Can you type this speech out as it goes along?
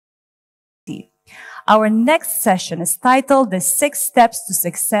Our next session is titled The 6 Steps to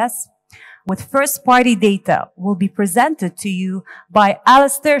Success with First-Party Data, will be presented to you by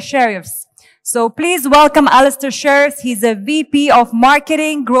Alastair Sherriffs. So please welcome Alastair Sherriffs. He's a VP of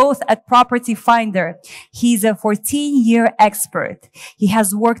Marketing Growth at Property Finder. He's a 14-year expert. He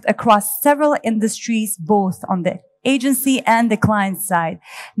has worked across several industries, both on the agency and the client side,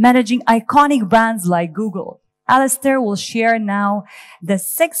 managing iconic brands like Google. Alastair will share now the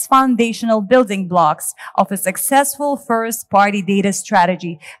 6 foundational building blocks of a successful first-party data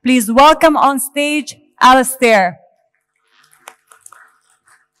strategy. Please welcome on stage, Alastair.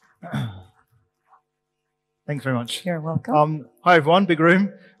 Thanks very much. You're welcome. Hi, everyone. Big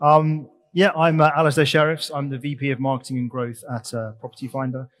room. I'm Alastair Sherriffs. I'm the VP of Marketing and Growth at Property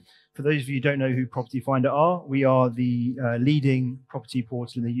Finder. For those of you who don't know who Property Finder are, we are the leading property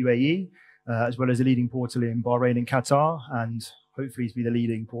portal in the UAE, as well as a leading portal in Bahrain and Qatar, and hopefully to be the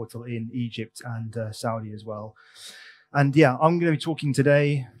leading portal in Egypt and Saudi as well. And yeah, I'm going to be talking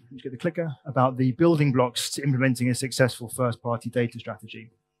today, let's get the clicker, about the building blocks to implementing a successful first-party data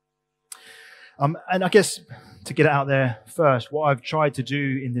strategy. And I guess to get it out there first, what I've tried to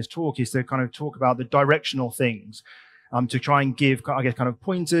do in this talk is to kind of talk about the directional things, to try and give, I guess, kind of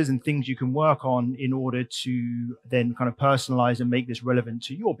pointers and things you can work on in order to then kind of personalize and make this relevant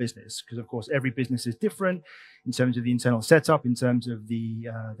to your business. Because of course, every business is different in terms of the internal setup, in terms of the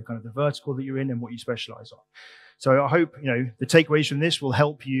kind of the vertical that you're in and what you specialize on. So I hope, the takeaways from this will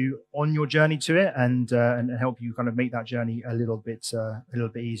help you on your journey to it and help you kind of make that journey a little bit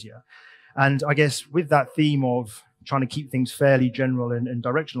easier. And I guess with that theme of trying to keep things fairly general and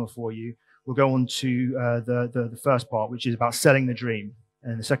directional for you, we'll go on to the first part, which is about selling the dream.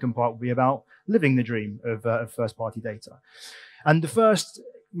 And the second part will be about living the dream of first-party data. And the first,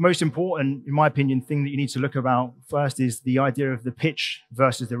 most important, in my opinion, thing that you need to look about first is the idea of the pitch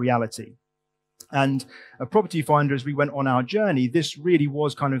versus the reality. And at Property Finder, as we went on our journey, this really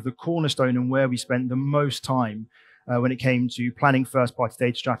was kind of the cornerstone and where we spent the most time when it came to planning first-party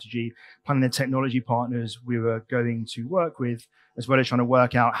data strategy, planning the technology partners we were going to work with, as well as trying to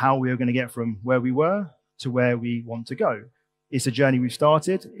work out how we were going to get from where we were to where we want to go. It's a journey we've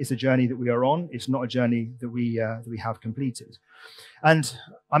started. It's a journey that we are on. It's not a journey that we have completed. And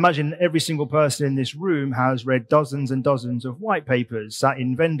I imagine every single person in this room has read dozens and dozens of white papers, sat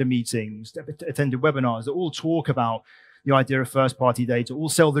in vendor meetings, attended webinars that all talk about the idea of first-party data, all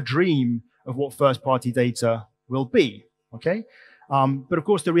sell the dream of what first-party data will be, okay? But of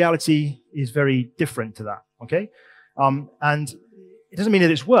course, the reality is very different to that, okay? And it doesn't mean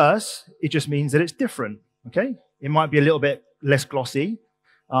that it's worse, it just means that it's different, okay? It might be a little bit less glossy.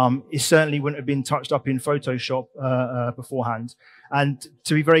 It certainly wouldn't have been touched up in Photoshop beforehand. And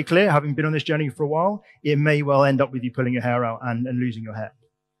to be very clear, having been on this journey for a while, it may well end up with you pulling your hair out and losing your hair.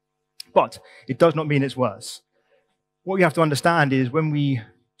 But it does not mean it's worse. What you have to understand is when we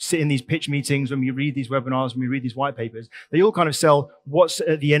sit in these pitch meetings, when we read these webinars, when we read these white papers, they all kind of sell what's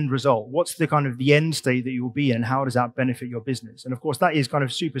the end result, what's the kind of the end state that you will be in, and how does that benefit your business? And of course, that is kind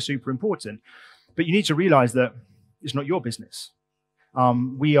of super, super important. But you need to realize that it's not your business.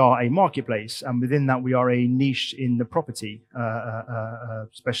 We are a marketplace, and within that, we are a niche in the property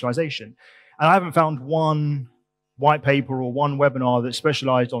specialization. And I haven't found one white paper or one webinar that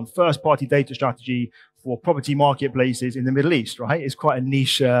specialized on first-party data strategy for property marketplaces in the Middle East, right? It's quite a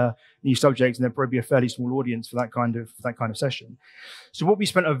niche subject, and there'll probably be a fairly small audience for that kind of session. So what we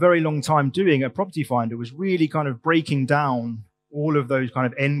spent a very long time doing at Property Finder was really kind of breaking down all of those kind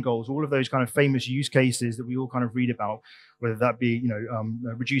of end goals, all of those kind of famous use cases that we all kind of read about, whether that be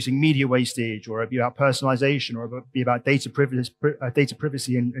reducing media wastage, or it be about personalization, or it be about data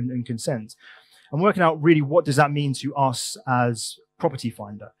privacy and consent. And working out really what does that mean to us as Property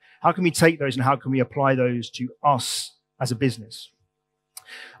Finder. How can we take those and how can we apply those to us as a business?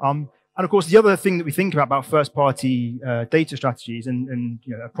 And of course, the other thing that we think about first-party data strategies, and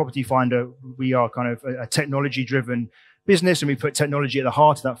at Property Finder, we are kind of a technology-driven business, and we put technology at the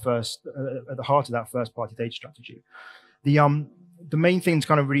heart of that first-party data strategy. The main thing to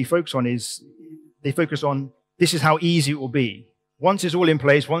kind of really focus on is they focus on this is how easy it will be. Once it's all in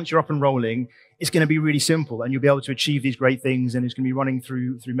place, once you're up and rolling, it's going to be really simple, and you'll be able to achieve these great things, and it's going to be running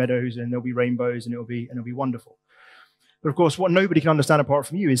through meadows, and there'll be rainbows, and it'll be wonderful. But of course, what nobody can understand apart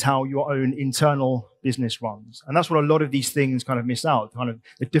from you is how your own internal business runs. And that's what a lot of these things kind of miss out, kind of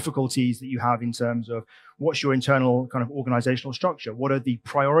the difficulties that you have in terms of what's your internal kind of organizational structure? What are the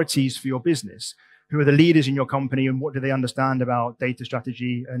priorities for your business? Who are the leaders in your company, and what do they understand about data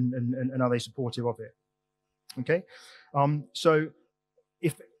strategy, and are they supportive of it? Okay? So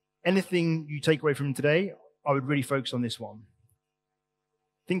if anything you take away from today, I would really focus on this one.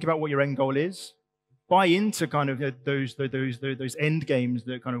 think about what your end goal is, buy into kind of those end games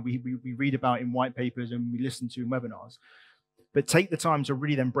that kind of we read about in white papers and we listen to in webinars, but take the time to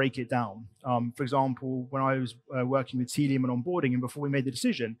really then break it down. For example, when I was working with Telium and onboarding, and before we made the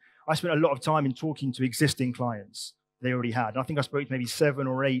decision, I spent a lot of time in talking to existing clients they already had. And I think I spoke to maybe 7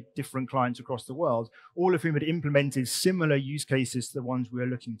 or 8 different clients across the world, all of whom had implemented similar use cases to the ones we were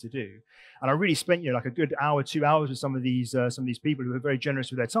looking to do. And I really spent, like a good hour, 2 hours with some of these people who were very generous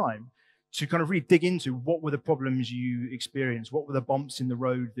with their time to kind of really dig into what were the problems you experienced, what were the bumps in the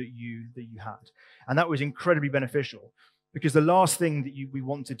road that you had. And that was incredibly beneficial, because the last thing that we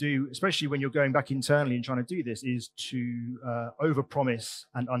want to do, especially when you're going back internally and trying to do this, is to overpromise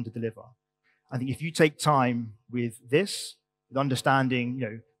and underdeliver. I think if you take time with this, with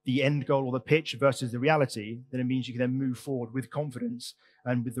understanding, the end goal or the pitch versus the reality, then it means you can then move forward with confidence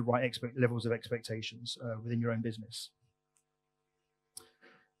and with the right levels of expectations within your own business.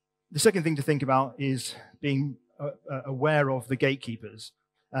 The second thing to think about is being aware of the gatekeepers.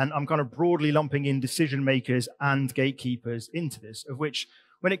 And I'm kind of broadly lumping in decision makers and gatekeepers into this, of which,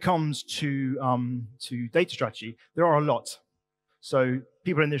 when it comes to data strategy, there are a lot. So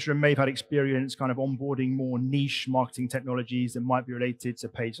people in this room may have had experience kind of onboarding more niche marketing technologies that might be related to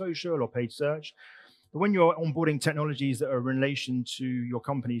paid social or paid search. But when you're onboarding technologies that are in relation to your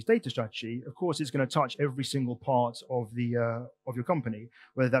company's data strategy, of course, it's going to touch every single part of your company,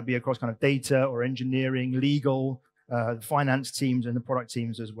 whether that be across kind of data or engineering, legal, the finance teams and the product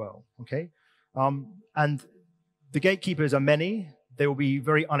teams as well, okay? And the gatekeepers are many. They will be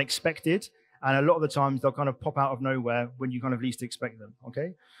very unexpected. And a lot of the times they'll kind of pop out of nowhere when you kind of least expect them,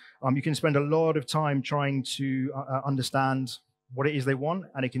 okay? You can spend a lot of time trying to understand what it is they want,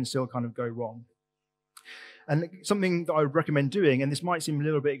 and it can still kind of go wrong. And something that I would recommend doing, and this might seem a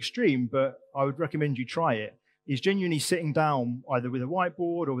little bit extreme, but I would recommend you try it, is genuinely sitting down either with a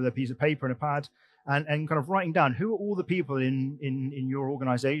whiteboard or with a piece of paper and a pad and kind of writing down who are all the people in your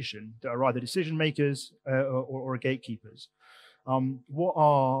organization that are either decision makers or gatekeepers. What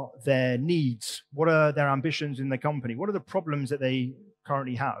are their needs? What are their ambitions in the company? What are the problems that they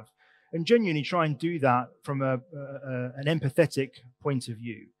currently have? And genuinely try and do that from an empathetic point of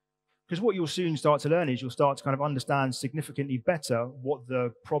view. Because what you'll soon start to learn is you'll start to kind of understand significantly better what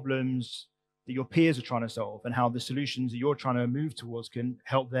the problems that your peers are trying to solve and how the solutions that you're trying to move towards can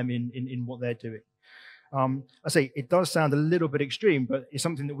help them in what they're doing. I say it does sound a little bit extreme, but it's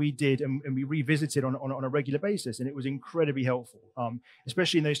something that we did and we revisited on a regular basis, and it was incredibly helpful,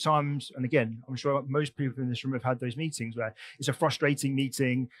 especially in those times. And again, I'm sure most people in this room have had those meetings where it's a frustrating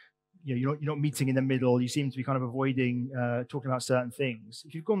meeting. You're not meeting in the middle. You seem to be kind of avoiding talking about certain things.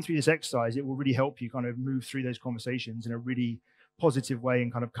 If you've gone through this exercise, it will really help you kind of move through those conversations in a really positive way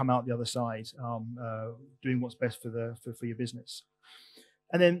and kind of come out the other side doing what's best for your business.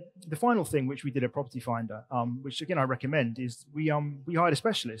 And then the final thing, which we did at Property Finder, which again I recommend, is we hired a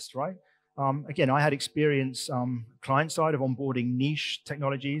specialist, right? Again, I had experience client side of onboarding niche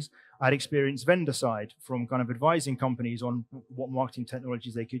technologies. I had experience vendor side from kind of advising companies on what marketing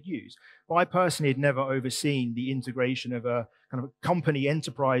technologies they could use. But I personally had never overseen the integration of a kind of a company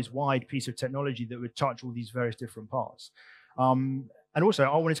enterprise-wide piece of technology that would touch all these various different parts. And also,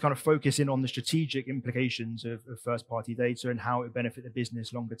 I wanted to kind of focus in on the strategic implications of first-party data and how it would benefit the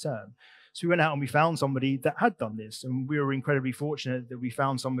business longer term. So we went out and we found somebody that had done this, and we were incredibly fortunate that we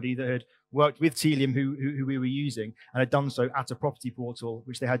found somebody that had worked with Telium, who we were using, and had done so at a property portal,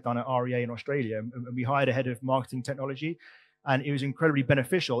 which they had done at REA in Australia. And we hired a head of marketing technology, and it was incredibly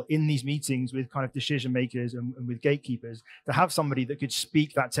beneficial in these meetings with kind of decision makers and with gatekeepers to have somebody that could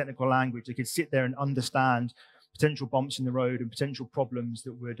speak that technical language, that could sit there and understand potential bumps in the road and potential problems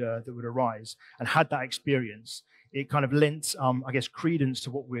that would arise, and had that experience. It kind of lent, I guess, credence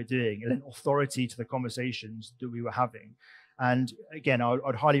to what we were doing. It lent authority to the conversations that we were having. And again,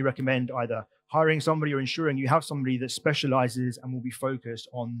 I'd highly recommend either hiring somebody or ensuring you have somebody that specializes and will be focused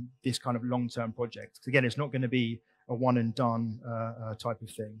on this kind of long-term project. Again, it's not going to be a one and done type of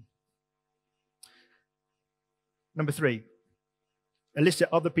thing. Number 3, elicit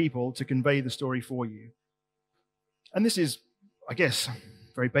other people to convey the story for you. And this is, I guess,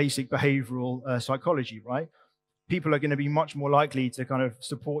 very basic behavioral psychology, right? People are going to be much more likely to kind of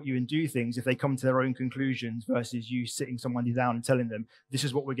support you and do things if they come to their own conclusions versus you sitting someone down and telling them, this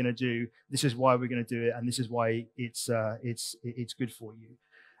is what we're going to do, this is why we're going to do it, and this is why it's good for you.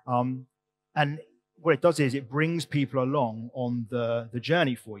 And what it does is it brings people along on the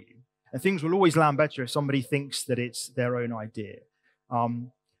journey for you. And things will always land better if somebody thinks that it's their own idea.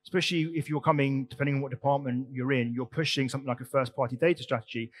 especially if you're coming, depending on what department you're in, you're pushing something like a first-party data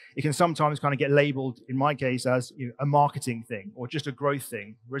strategy, it can sometimes kind of get labeled, in my case, as a marketing thing or just a growth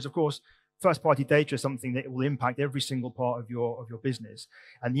thing. Whereas, of course, first-party data is something that will impact every single part of your business,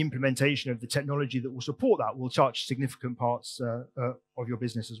 and the implementation of the technology that will support that will touch significant parts of your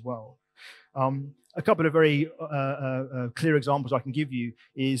business as well. A couple of very clear examples I can give you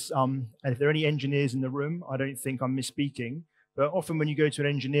is, and if there are any engineers in the room, I don't think I'm misspeaking, but often when you go to an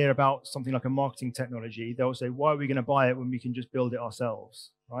engineer about something like a marketing technology, they'll say, why are we going to buy it when we can just build it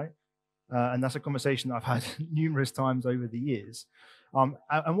ourselves, right? And that's a conversation that I've had numerous times over the years.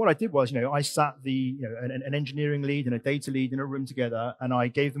 And what I did was, I sat an engineering lead and a data lead in a room together, and I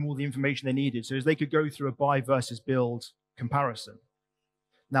gave them all the information they needed so as they could go through a buy versus build comparison.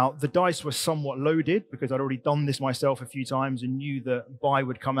 Now, the dice were somewhat loaded because I'd already done this myself a few times and knew that buy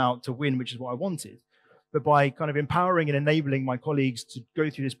would come out to win, which is what I wanted. But by kind of empowering and enabling my colleagues to go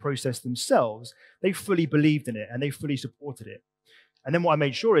through this process themselves, they fully believed in it and they fully supported it. And then what I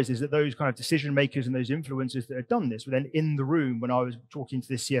made sure is that those kind of decision makers and those influencers that had done this were then in the room when I was talking to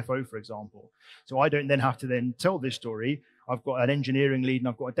the CFO, for example. So I don't then have to then tell this story. I've got an engineering lead and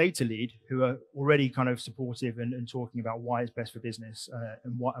I've got a data lead who are already kind of supportive and talking about why it's best for business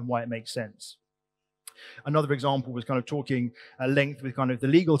and why it makes sense. Another example was kind of talking at length with kind of the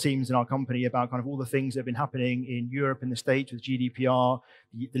legal teams in our company about kind of all the things that have been happening in Europe and the States with GDPR,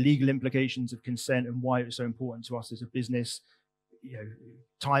 the legal implications of consent and why it's so important to us as a business.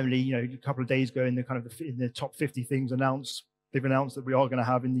 Timely, a couple of days ago in the top 50 things they've announced that we are going to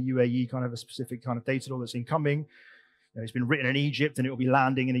have in the UAE kind of a specific kind of data law that's incoming. It's been written in Egypt and it will be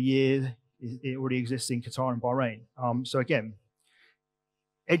landing in a year. It already exists in Qatar and Bahrain. So again,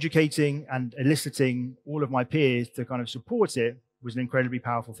 educating and eliciting all of my peers to kind of support it was an incredibly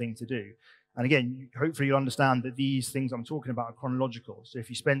powerful thing to do. And again, hopefully you'll understand that these things I'm talking about are chronological. So if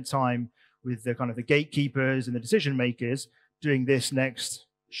you spend time with the kind of the gatekeepers and the decision makers, doing this next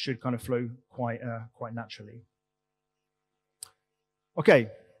should kind of flow quite naturally. Okay,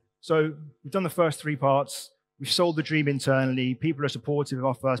 so we've done the first three parts. We've sold the dream internally. People are supportive of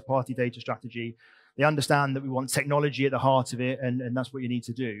our first-party data strategy. They understand that we want technology at the heart of it, and that's what you need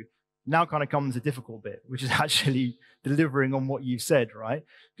to do. Now kind of comes the difficult bit, which is actually delivering on what you've said, right?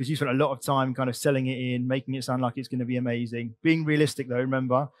 Because you spent a lot of time kind of selling it in, making it sound like it's going to be amazing. Being realistic, though,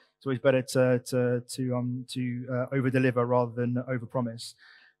 remember, it's always better to over-deliver rather than over-promise.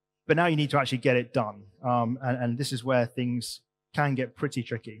 But now you need to actually get it done, and this is where things can get pretty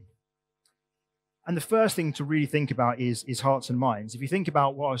tricky. And the first thing to really think about is hearts and minds. If you think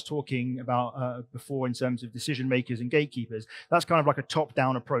about what I was talking about before in terms of decision makers and gatekeepers, that's kind of like a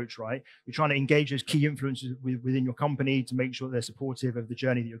top-down approach, right? You're trying to engage those key influencers within your company to make sure they're supportive of the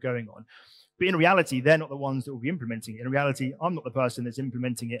journey that you're going on. But in reality, they're not the ones that will be implementing it. In reality, I'm not the person that's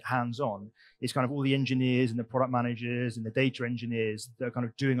implementing it hands-on. It's kind of all the engineers and the product managers and the data engineers that are kind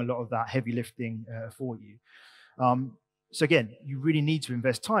of doing a lot of that heavy lifting for you. So again, you really need to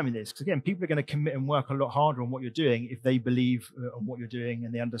invest time in this because again, people are going to commit and work a lot harder on what you're doing if they believe on what you're doing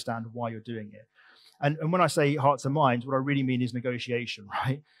and they understand why you're doing it. And when I say hearts and minds, what I really mean is negotiation,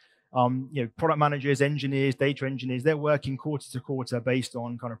 right? Product managers, engineers, data engineers, they're working quarter to quarter based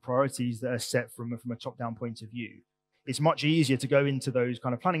on kind of priorities that are set from a top-down point of view. It's much easier to go into those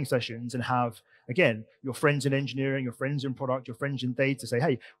kind of planning sessions and have, again, your friends in engineering, your friends in product, your friends in data say,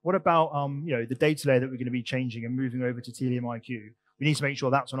 hey, what about the data layer that we're going to be changing and moving over to Telium IQ? We need to make sure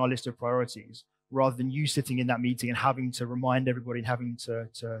that's on our list of priorities, rather than you sitting in that meeting and having to remind everybody and having to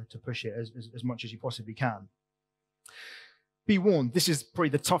push it as much as you possibly can. Be warned, this is probably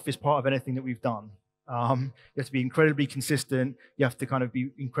the toughest part of anything that we've done. You have to be incredibly consistent. You have to kind of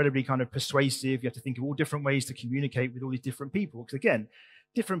be incredibly kind of persuasive. You have to think of all different ways to communicate with all these different people. Because again,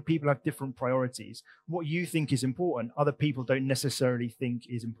 different people have different priorities. What you think is important, other people don't necessarily think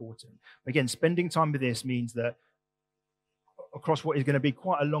is important. Again, spending time with this means that across what is going to be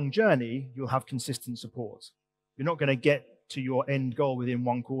quite a long journey, you'll have consistent support. You're not going to get to your end goal within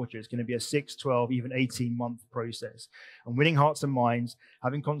 1 quarter. It's going to be a 6, 12, even 18-month process. And winning hearts and minds,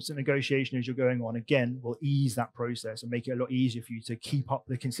 having constant negotiation as you're going on, again, will ease that process and make it a lot easier for you to keep up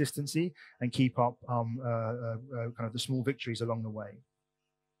the consistency and keep up kind of the small victories along the way.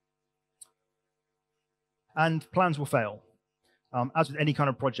 And plans will fail. As with any kind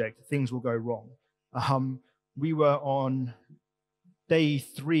of project, things will go wrong. We were on day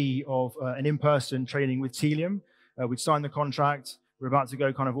 3 of an in-person training with Telium. We'd signed the contract. We're about to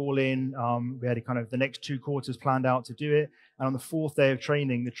go kind of all in. We had kind of the next 2 quarters planned out to do it. And on the 4th day of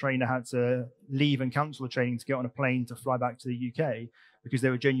training, the trainer had to leave and cancel the training to get on a plane to fly back to the UK because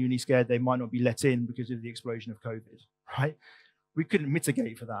they were genuinely scared they might not be let in because of the explosion of COVID, right? We couldn't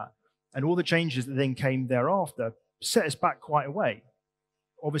mitigate for that. And all the changes that then came thereafter set us back quite a way.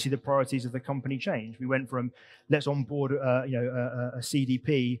 Obviously, the priorities of the company changed. We went from let's onboard a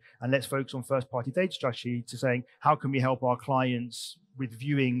CDP and let's focus on first-party data strategy to saying, how can we help our clients with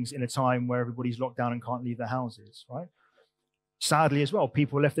viewings in a time where everybody's locked down and can't leave their houses, right? Sadly as well,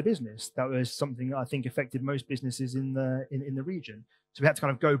 people left the business. That was something that I think affected most businesses in the region. So we had to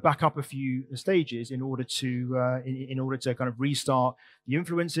kind of go back up a few stages in order to kind of restart the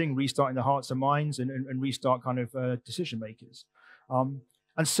influencing, restarting the hearts and minds, and restart kind of decision makers.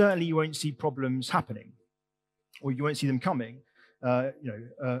 And certainly you won't see problems happening, or you won't see them coming. A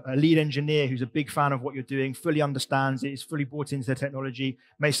lead engineer who's a big fan of what you're doing, fully understands it, is fully bought into the technology,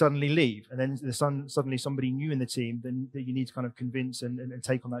 may suddenly leave. And then there's suddenly somebody new in the team that you need to kind of convince and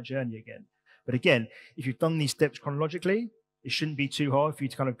take on that journey again. But again, if you've done these steps chronologically, it shouldn't be too hard for you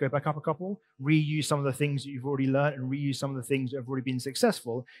to kind of go back up a couple, reuse some of the things that you've already learned, and reuse some of the things that have already been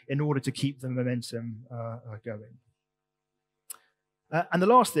successful in order to keep the momentum going. And the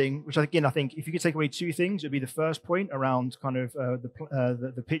last thing, which again, I think if you could take away two things, it would be the first point around kind of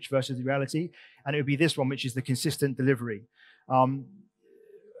the pitch versus the reality, and it would be this one, which is the consistent delivery. An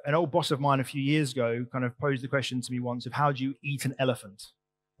old boss of mine a few years ago kind of posed the question to me once of how do you eat an elephant,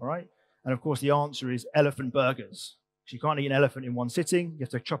 all right? And of course, the answer is elephant burgers. So you can't eat an elephant in one sitting. You have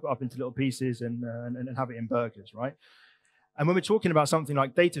to chop it up into little pieces and have it in burgers, right? And when we're talking about something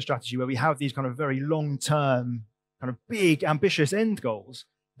like data strategy, where we have these kind of very long-term kind of big, ambitious end goals,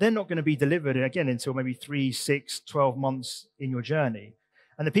 they're not going to be delivered, again, until maybe 3, 6, 12 months in your journey.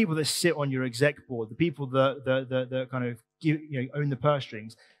 And the people that sit on your exec board, the people that kind of own the purse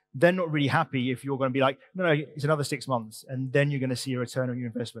strings, they're not really happy if you're going to be like, no, it's another 6 months, and then you're going to see a return on your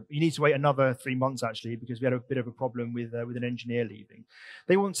investment. You need to wait another 3 months, actually, because we had a bit of a problem with an engineer leaving.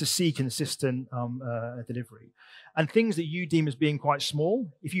 They want to see consistent delivery. And things that you deem as being quite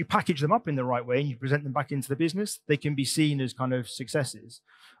small, if you package them up in the right way and you present them back into the business, they can be seen as kind of successes.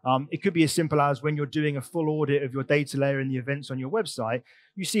 It could be as simple as when you're doing a full audit of your data layer and the events on your website,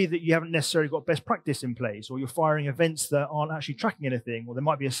 you see that you haven't necessarily got best practice in place, or you're firing events that aren't actually tracking anything, or there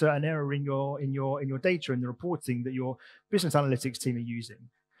might be a certain error in your data and the reporting that your business analytics team are using.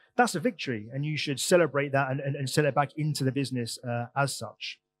 That's a victory, and you should celebrate that and sell it back into the business as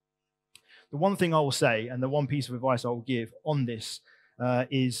such. The one thing I will say, and the one piece of advice I will give on this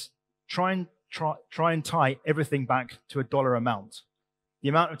is try and tie everything back to a dollar amount. The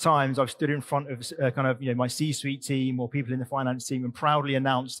amount of times I've stood in front of my C-suite team or people in the finance team and proudly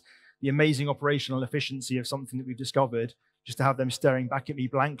announced the amazing operational efficiency of something that we've discovered, just to have them staring back at me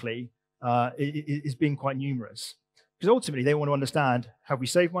blankly, is being quite numerous. Because ultimately, they want to understand, have we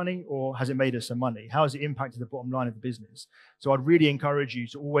saved money or has it made us some money? How has it impacted the bottom line of the business? So I'd really encourage you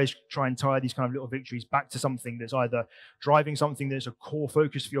to always try and tie these kind of little victories back to something that's either driving something that's a core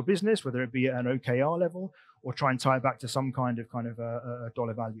focus for your business, whether it be at an OKR level, or try and tie it back to some kind of a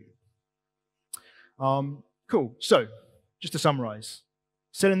dollar value. Cool. So just to summarize,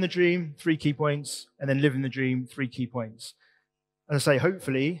 selling the dream, 3 key points, and then living the dream, 3 key points. As I say,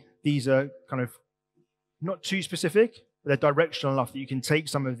 hopefully, these are kind of not too specific, but they're directional enough that you can take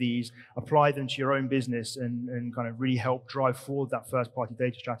some of these, apply them to your own business, and kind of really help drive forward that first-party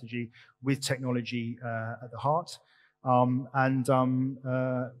data strategy with technology at the heart. Got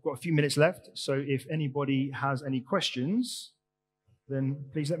a few minutes left, so if anybody has any questions, then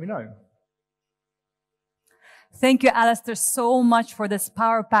please let me know. Thank you, Alastair, so much for this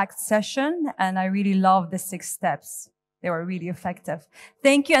power-packed session, and I really love the 6 steps. They were really effective.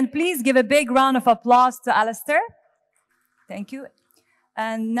 Thank you, and please give a big round of applause to Alastair. Thank you.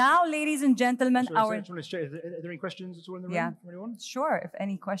 And now, ladies and gentlemen, are there any questions at all in the room from anyone? Sure. If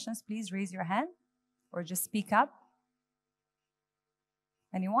any questions, please raise your hand or just speak up.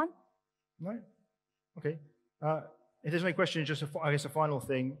 Anyone? No? Okay. If there's no questions, just I guess a final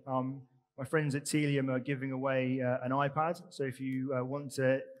thing. My friends at Telium are giving away an iPad, so if you want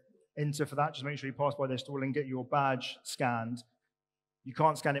to enter for that, just make sure you pass by their stall and get your badge scanned. You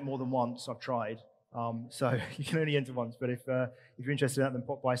can't scan it more than once. I've tried. So you can only enter once. But if you're interested in that, then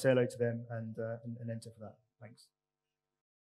pop by, say hello to them, and enter for that. Thanks.